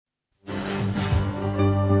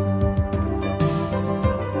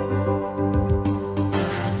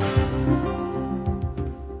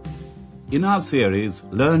In our series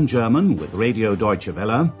Learn German with Radio Deutsche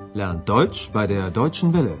Welle, Lernt Deutsch bei der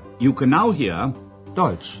Deutschen Welle. you can now hear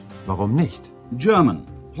Deutsch, warum nicht? German,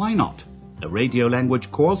 Why Not? A radio language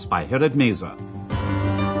course by Herrad Meese.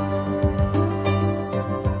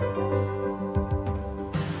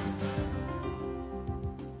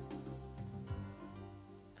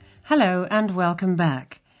 Hello and welcome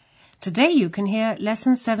back. Today you can hear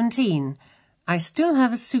Lesson 17. I still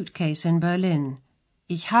have a suitcase in Berlin.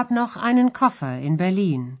 Ich hab noch einen Koffer in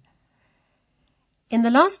Berlin. In the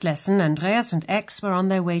last lesson, Andreas and X were on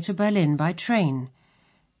their way to Berlin by train.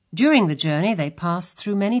 During the journey, they passed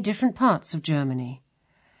through many different parts of Germany.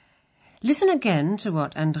 Listen again to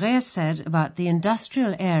what Andreas said about the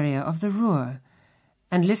industrial area of the Ruhr,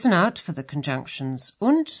 and listen out for the conjunctions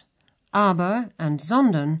und, aber and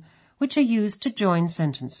sondern, which are used to join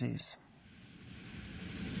sentences.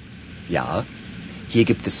 Ja, hier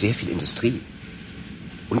gibt es sehr viel Industrie.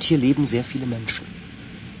 Und hier leben sehr viele Menschen.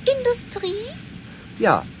 Industrie?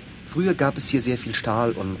 Ja, früher gab es hier sehr viel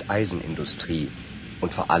Stahl- und Eisenindustrie.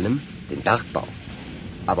 Und vor allem den Bergbau.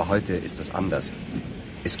 Aber heute ist es anders.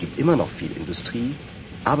 Es gibt immer noch viel Industrie,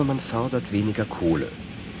 aber man fördert weniger Kohle.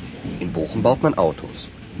 In Bochum baut man Autos.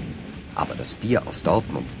 Aber das Bier aus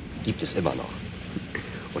Dortmund gibt es immer noch.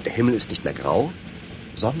 Und der Himmel ist nicht mehr grau,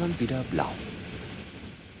 sondern wieder blau.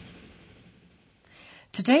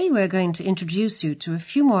 Today we're going to introduce you to a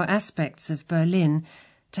few more aspects of Berlin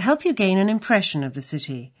to help you gain an impression of the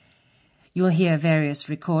city. You'll hear various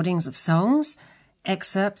recordings of songs,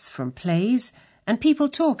 excerpts from plays, and people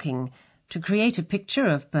talking to create a picture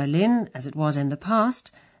of Berlin as it was in the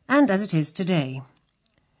past and as it is today.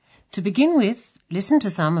 To begin with, listen to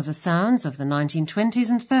some of the sounds of the 1920s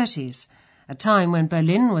and 30s, a time when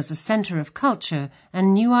Berlin was a centre of culture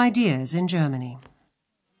and new ideas in Germany.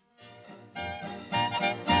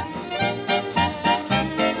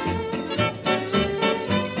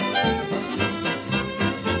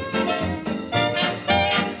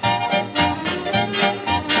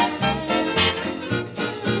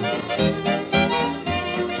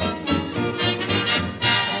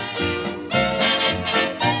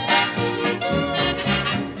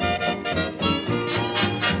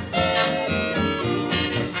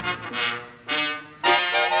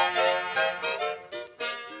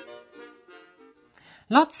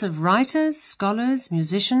 Lots of writers, scholars,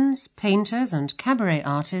 musicians, painters and cabaret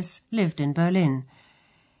artists lived in Berlin.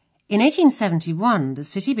 In 1871, the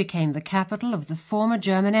city became the capital of the former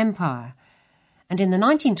German Empire, and in the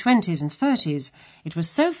 1920s and 30s, it was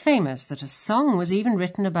so famous that a song was even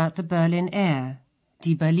written about the Berlin air,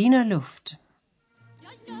 Die Berliner Luft.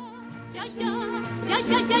 Ja, das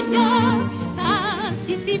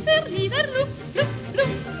ist die Berliner Luft, Luft,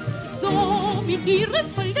 Luft, so mit ihrem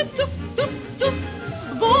vollen Duft, Duft, Duft.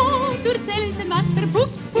 Wo durch Seltenwasser,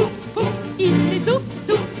 puff, puff, puff, in die Duft,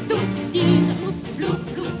 Duft, Duft, diese Luft,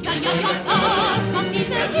 Luft, Luft, ja, das kommt die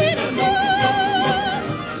Berliner Luft,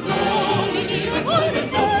 so mit ihrem vollen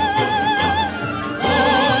Duft,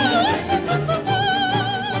 das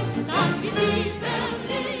ist die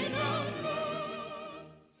Berliner Luft.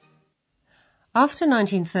 After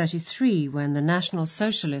 1933, when the National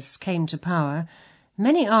Socialists came to power,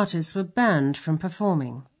 many artists were banned from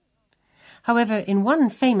performing. However, in one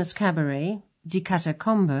famous cabaret, Die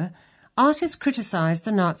Katakombe, artists criticized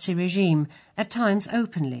the Nazi regime, at times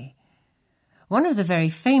openly. One of the very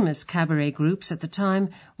famous cabaret groups at the time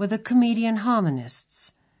were the Comedian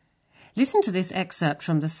Harmonists. Listen to this excerpt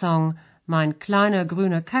from the song Mein kleiner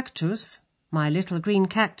grüner Kaktus, My Little Green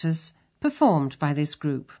Cactus, performed by this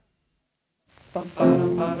group.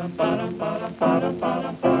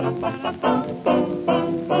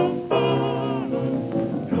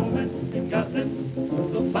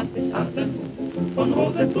 Von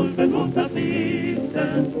Rosentulpen und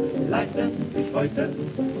Narzissen leisten sich heute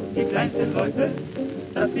die kleinsten Leute,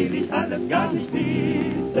 das will ich alles gar nicht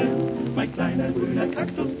wissen. Mein kleiner grüner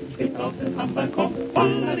Kaktus steht draußen am Balkon,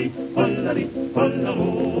 Holleri, Holleri,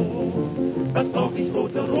 Hollero. Was brauch ich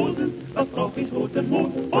rote Rosen, was brauch ich roten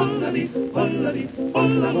Mond, Holleri, Holleri,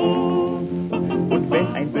 Hollero. Und wenn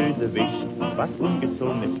ein Bösewicht was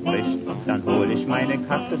Ungezogenes spricht, dann hol ich meinen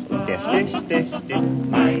Kaktus und der sticht, der sticht.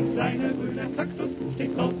 Mein kleiner grüner Kaktus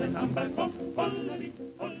steht draußen am Balkon, Holleri,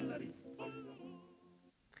 Holleri, Hollero.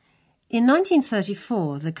 In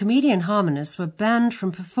 1934, the Comedian Harmonists were banned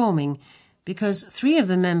from performing because 3 of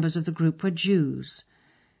the members of the group were Jews.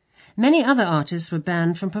 Many other artists were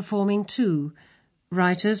banned from performing too.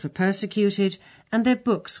 Writers were persecuted and their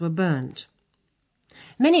books were burnt.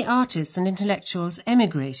 Many artists and intellectuals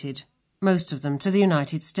emigrated, most of them to the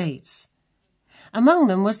United States. Among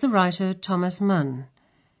them was the writer Thomas Mann.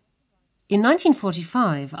 In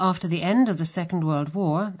 1945, after the end of the Second World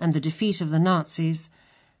War and the defeat of the Nazis,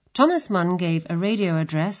 Thomas Mann gave a radio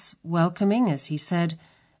address welcoming, as he said,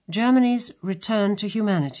 Germany's return to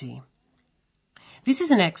humanity. This is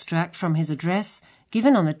an extract from his address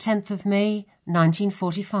given on the 10th of May,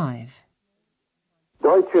 1945.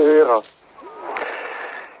 Deutsche Hörer,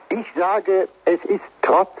 ich sage, es ist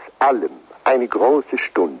trotz allem eine große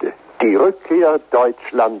Stunde, die Rückkehr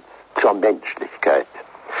Deutschlands zur Menschlichkeit.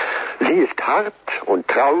 Sie ist hart und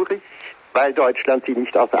traurig, weil Deutschland sie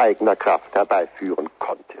nicht aus eigener Kraft herbeiführen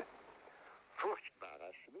konnte.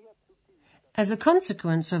 As a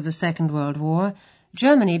consequence of the Second World War,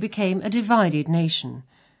 Germany became a divided nation.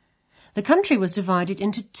 The country was divided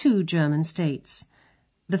into two German states,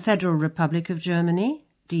 the Federal Republic of Germany,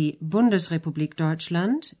 die Bundesrepublik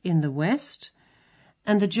Deutschland, in the west,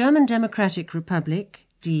 and the German Democratic Republic,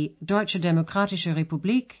 die Deutsche Demokratische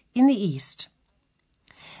Republik, in the east.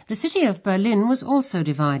 The city of Berlin was also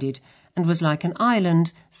divided and was like an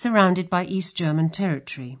island surrounded by East German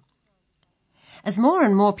territory. As more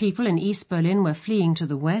and more people in East Berlin were fleeing to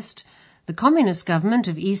the west, the Communist government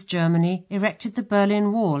of East Germany erected the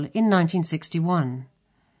Berlin Wall in 1961.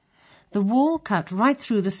 The wall cut right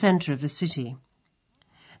through the center of the city.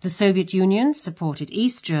 The Soviet Union supported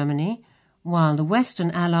East Germany, while the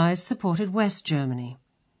Western Allies supported West Germany.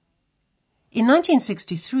 In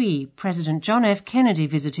 1963, President John F. Kennedy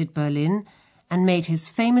visited Berlin and made his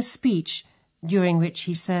famous speech, during which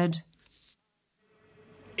he said,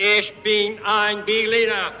 Ich bin ein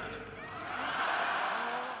Berliner.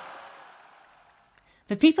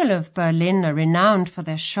 The people of Berlin are renowned for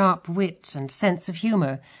their sharp wit and sense of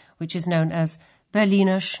humor, which is known as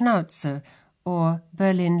Berliner Schnauze or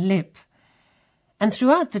Berlin Lip. And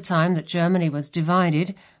throughout the time that Germany was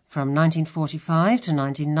divided, from 1945 to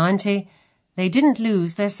 1990, they didn't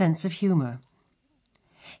lose their sense of humor.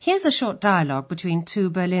 Here's a short dialogue between two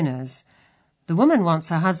Berliners. The woman wants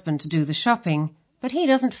her husband to do the shopping, but he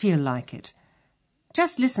doesn't feel like it.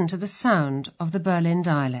 Just listen to the sound of the Berlin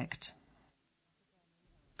dialect.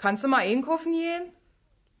 Kannst du mal einkaufen gehen?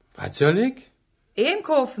 Was soll ich?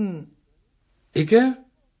 Einkaufen. Icke?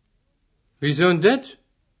 Wieso denn das?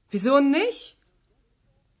 Wieso nicht?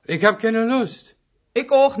 Ich hab keine Lust.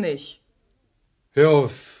 Ich auch nicht. Hör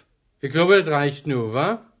auf. Ich glaube, das reicht nur,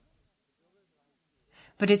 wa?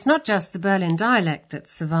 But it's not just the Berlin dialect that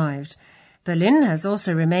survived. Berlin has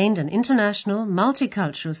also remained an international,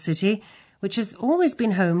 multicultural city which has always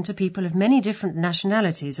been home to people of many different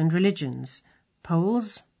nationalities and religions.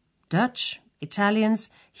 Poles, Dutch, Italians,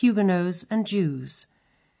 Huguenots and Jews.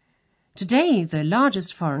 Today, the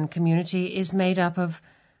largest foreign community is made up of,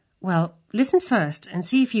 well, listen first and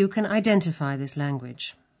see if you can identify this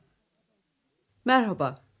language.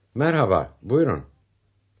 Merhaba. Merhaba, buyurun.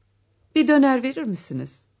 Bir döner verir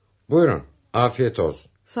misiniz? Buyurun, afiyet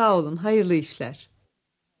olsun. Sağ olun, hayırlı işler.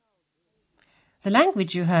 The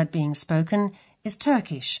language you heard being spoken is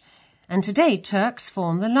Turkish, and today Turks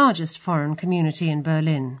form the largest foreign community in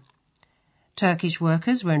Berlin. Turkish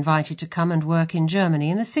workers were invited to come and work in Germany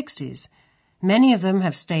in the 60s. Many of them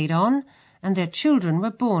have stayed on, and their children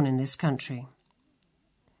were born in this country.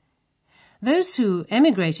 Those who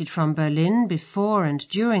emigrated from Berlin before and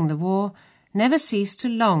during the war never ceased to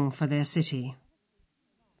long for their city.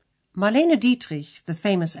 Marlene Dietrich, the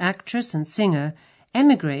famous actress and singer,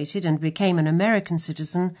 emigrated and became an American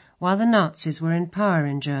citizen while the Nazis were in power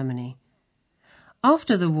in Germany.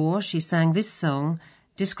 After the war, she sang this song,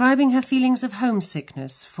 describing her feelings of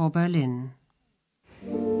homesickness for Berlin.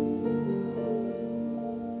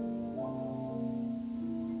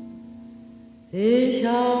 Ich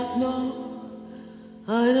hab noch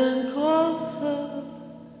einen Koffer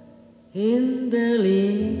in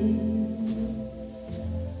Berlin.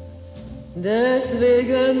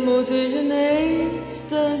 Deswegen muss ich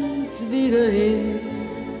nächstens wieder hin.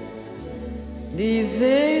 Die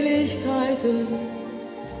Seligkeiten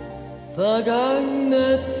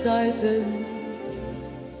vergangener Zeiten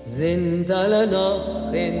sind alle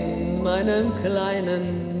noch in meinem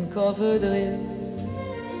kleinen Koffer drin.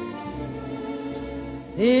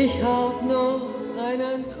 Ich hab noch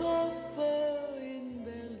einen Koffer in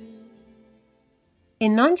Berlin.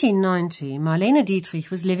 In 1990, Marlene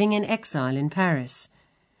Dietrich was living in exile in Paris.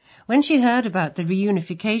 When she heard about the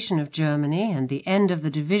reunification of Germany and the end of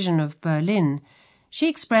the division of Berlin, she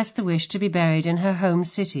expressed the wish to be buried in her home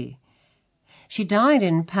city. She died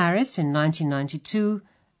in Paris in 1992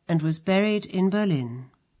 and was buried in Berlin.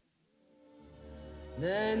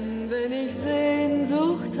 Denn wenn ich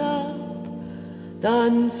Sehnsucht hab,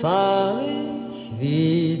 dann fahr ich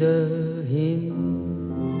wieder hin.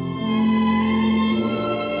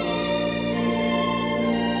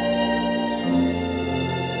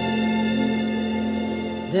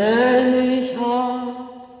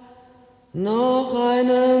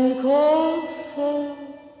 Koffer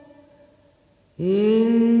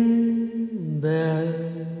in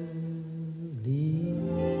Berlin.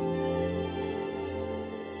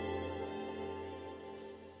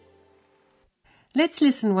 Let's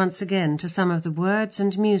listen once again to some of the words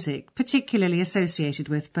and music particularly associated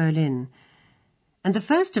with Berlin. And the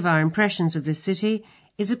first of our impressions of this city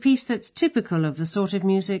is a piece that's typical of the sort of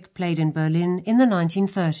music played in Berlin in the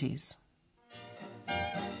 1930s.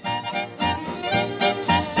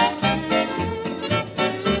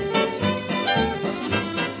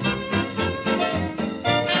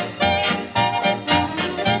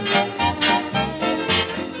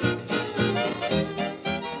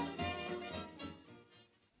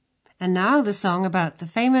 And now the song about the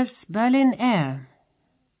famous Berlin Air.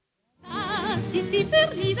 Das ist die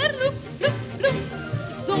Berliner Luft, Luft,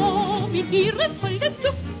 Luft, so mit ihrem vollen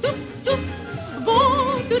Duft, Duft, Duft,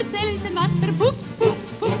 wodurch selten was verpufft, Puff,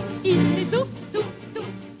 Puff, in der Duft, Duft, Duft,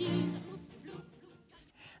 dieser Luft, Luft.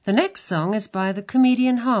 The next song is by the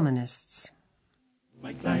Comedian Harmonists.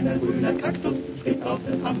 Mein kleiner grüner Kaktus steht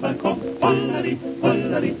draußen am Balkon, Hollari,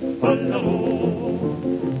 Hollari, Hollero.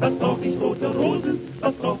 Was brauch ich rote Rosen,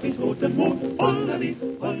 was brauch ich roten Mond, Hollari,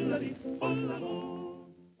 Hollari, Hollero.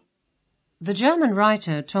 The German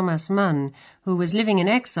writer Thomas Mann, who was living in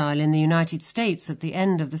exile in the United States at the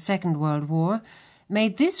end of the Second World War,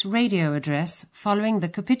 made this radio address following the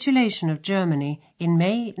capitulation of Germany in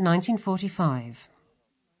May 1945.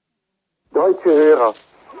 Deutsche Hörer,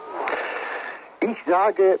 ich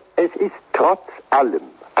sage, es ist trotz allem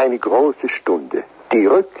eine große Stunde, die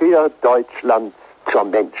Rückkehr Deutschlands zur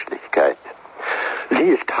Menschlichkeit. Sie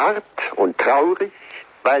ist hart und traurig,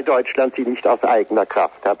 weil Deutschland sie nicht aus eigener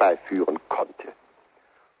Kraft herbeiführen konnte.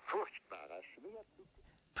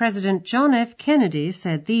 President John F. Kennedy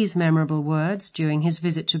said these memorable words during his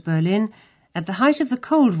visit to Berlin at the height of the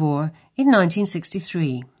Cold War in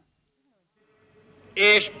 1963.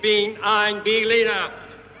 Ich bin ein Berliner.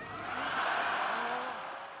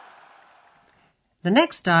 The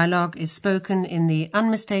next dialogue is spoken in the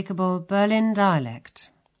unmistakable Berlin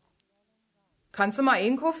dialect. Kannst du mal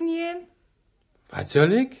einkaufen gehen? Was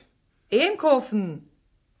soll ich? Einkaufen.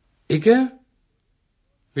 Icke?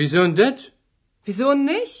 Wieso denn das? Wieso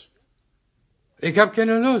nicht? Ich hab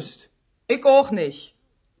keine Lust. Ich auch nicht.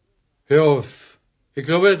 Hör auf. Ich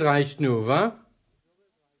glaube, das reicht nur, wa?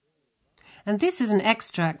 And this is an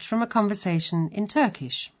extract from a conversation in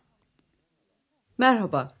Turkish.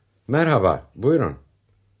 Merhaba. Merhaba, buyurun.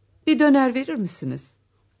 Bir döner verir misiniz?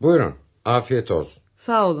 Buyurun, afiyet olsun.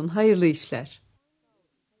 Sağ olun, hayırlı işler.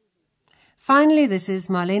 Finally, this is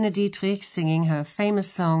Marlene Dietrich singing her famous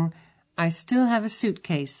song, I Still Have a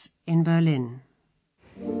Suitcase in Berlin.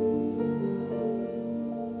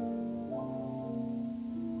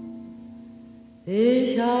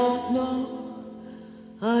 Ich hab noch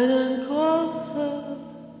einen Koffer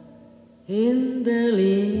in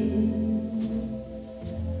Berlin.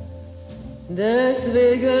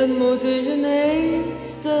 Deswegen muss ich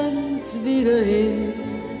nächstens wieder hin.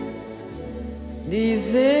 Die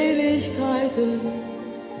Seligkeiten,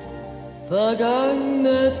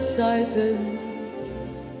 vergangene Zeiten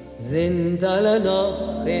sind alle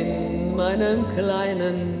noch in meinem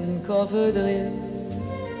kleinen Koffer drin.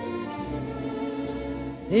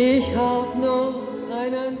 Ich hab noch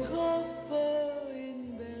einen Koffer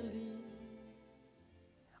in Berlin.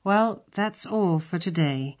 Well, that's all for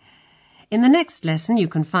today. In the next lesson, you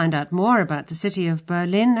can find out more about the city of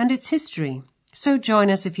Berlin and its history. So join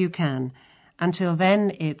us if you can. Until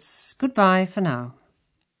then, it's goodbye for now.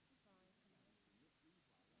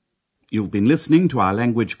 You've been listening to our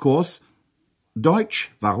language course,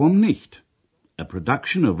 Deutsch, warum nicht? A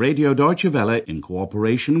production of Radio Deutsche Welle in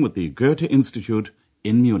cooperation with the Goethe Institute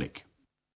in Munich.